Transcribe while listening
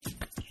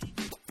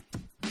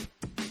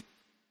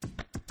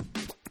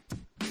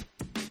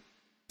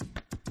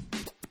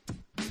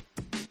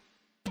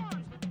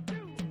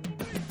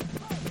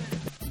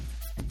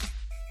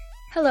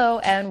Hello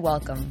and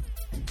welcome.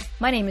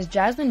 My name is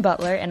Jasmine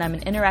Butler and I'm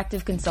an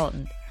interactive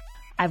consultant.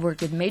 I've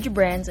worked with major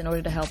brands in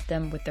order to help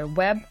them with their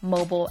web,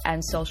 mobile,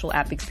 and social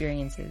app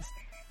experiences.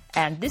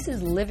 And this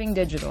is Living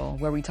Digital,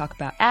 where we talk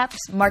about apps,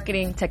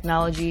 marketing,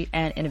 technology,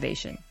 and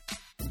innovation.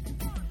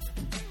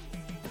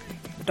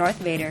 Darth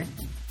Vader,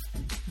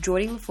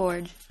 Geordi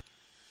LaForge,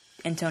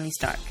 and Tony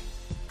Stark.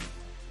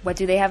 What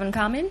do they have in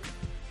common?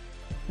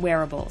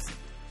 Wearables.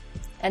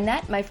 And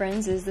that, my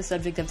friends, is the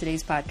subject of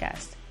today's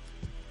podcast.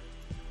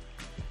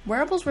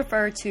 Wearables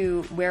refer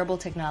to wearable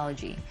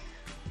technology.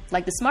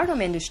 Like the smart home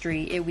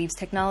industry, it weaves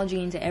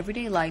technology into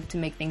everyday life to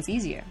make things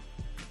easier.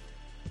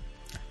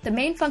 The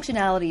main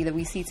functionality that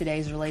we see today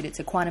is related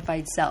to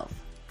quantified self.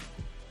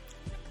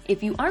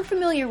 If you aren't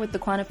familiar with the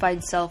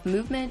quantified self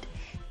movement,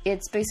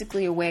 it's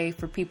basically a way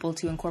for people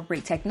to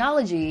incorporate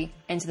technology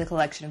into the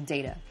collection of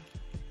data.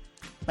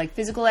 Like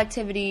physical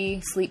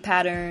activity, sleep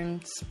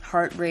patterns,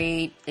 heart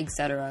rate,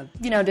 etc.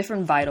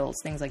 Different vitals,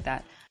 things like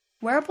that.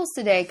 Wearables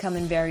today come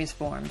in various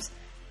forms.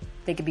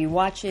 They could be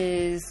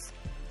watches,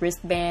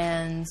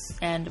 wristbands,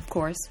 and of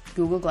course,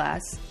 Google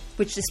Glass,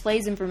 which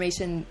displays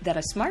information that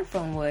a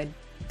smartphone would,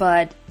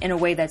 but in a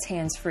way that's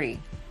hands-free.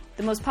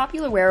 The most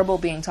popular wearable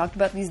being talked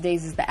about these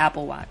days is the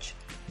Apple Watch.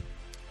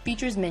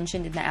 Features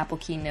mentioned in the Apple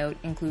keynote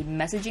include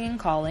messaging and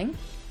calling,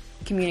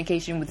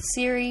 communication with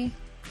Siri,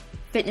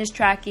 fitness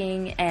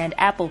tracking, and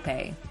Apple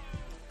Pay.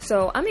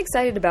 So I'm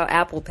excited about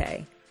Apple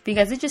Pay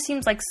because it just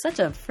seems like such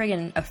a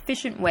friggin'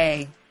 efficient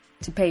way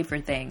to pay for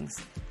things.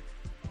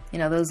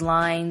 Those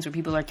lines where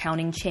people are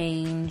counting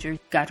change or,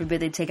 God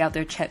forbid, they take out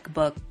their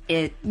checkbook.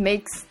 It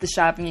makes the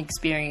shopping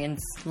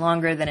experience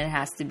longer than it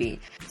has to be.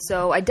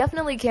 So I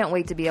definitely can't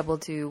wait to be able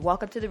to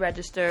walk up to the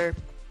register,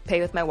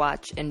 pay with my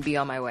watch, and be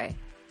on my way.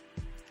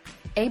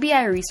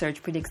 ABI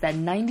Research predicts that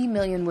 90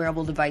 million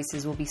wearable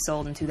devices will be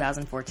sold in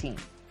 2014.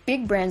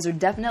 Big brands are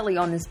definitely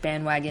on this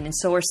bandwagon, and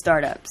so are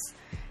startups.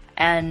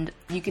 And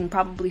you can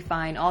probably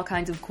find all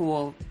kinds of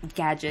cool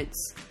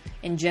gadgets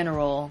in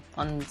general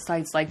on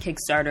sites like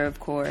Kickstarter, of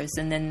course,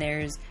 and then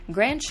there's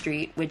Grand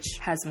Street, which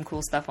has some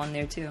cool stuff on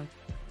there too.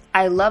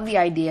 I love the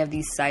idea of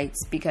these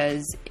sites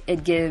because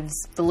it gives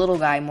the little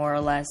guy, more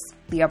or less,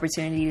 the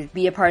opportunity to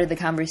be a part of the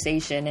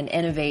conversation and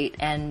innovate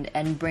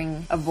and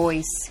bring a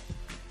voice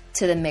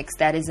to the mix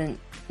that isn't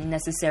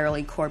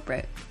necessarily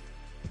corporate.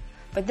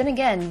 But then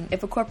again,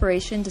 if a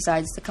corporation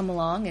decides to come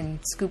along and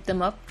scoop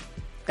them up,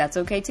 that's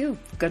okay too.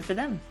 Good for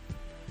them.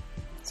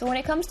 So when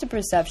it comes to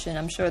perception,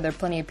 I'm sure there are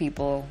plenty of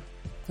people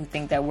who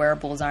think that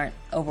wearables aren't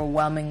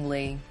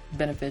overwhelmingly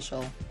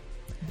beneficial.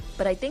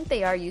 But I think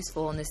they are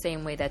useful in the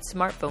same way that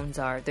smartphones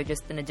are. They're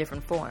just in a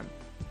different form.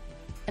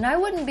 And I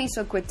wouldn't be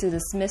so quick to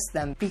dismiss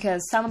them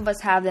because some of us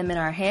have them in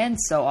our hands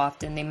so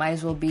often they might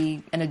as well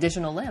be an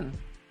additional limb.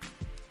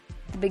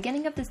 The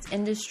beginning of this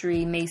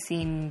industry may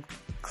seem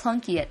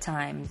clunky at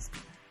times,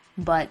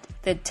 but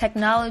the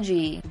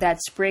technology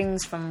that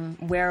springs from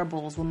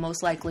wearables will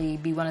most likely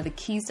be one of the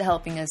keys to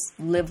helping us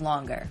live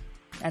longer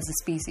as a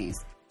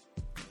species.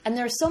 And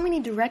there are so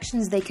many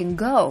directions they can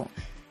go.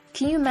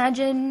 Can you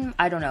imagine,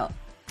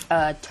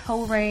 a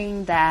toe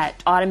ring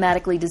that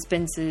automatically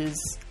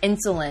dispenses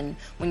insulin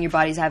when your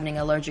body's having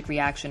an allergic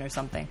reaction or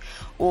something?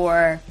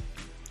 Or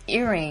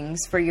earrings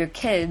for your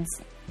kids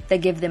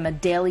that give them a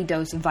daily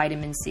dose of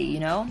vitamin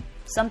C,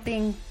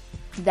 Something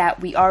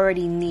that we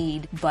already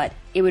need, but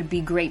it would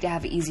be great to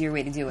have an easier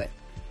way to do it.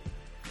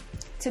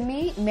 To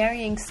me,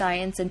 marrying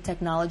science and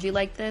technology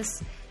like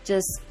this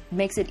just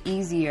makes it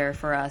easier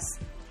for us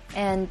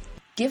and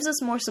gives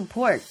us more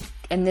support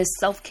in this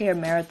self-care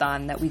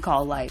marathon that we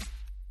call life.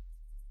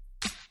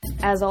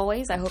 As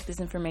always, I hope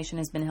this information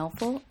has been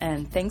helpful,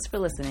 and thanks for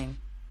listening.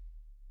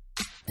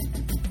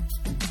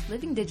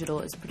 Living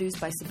Digital is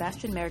produced by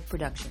Sebastian Merrick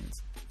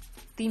Productions.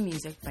 Theme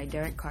music by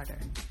Derek Carter.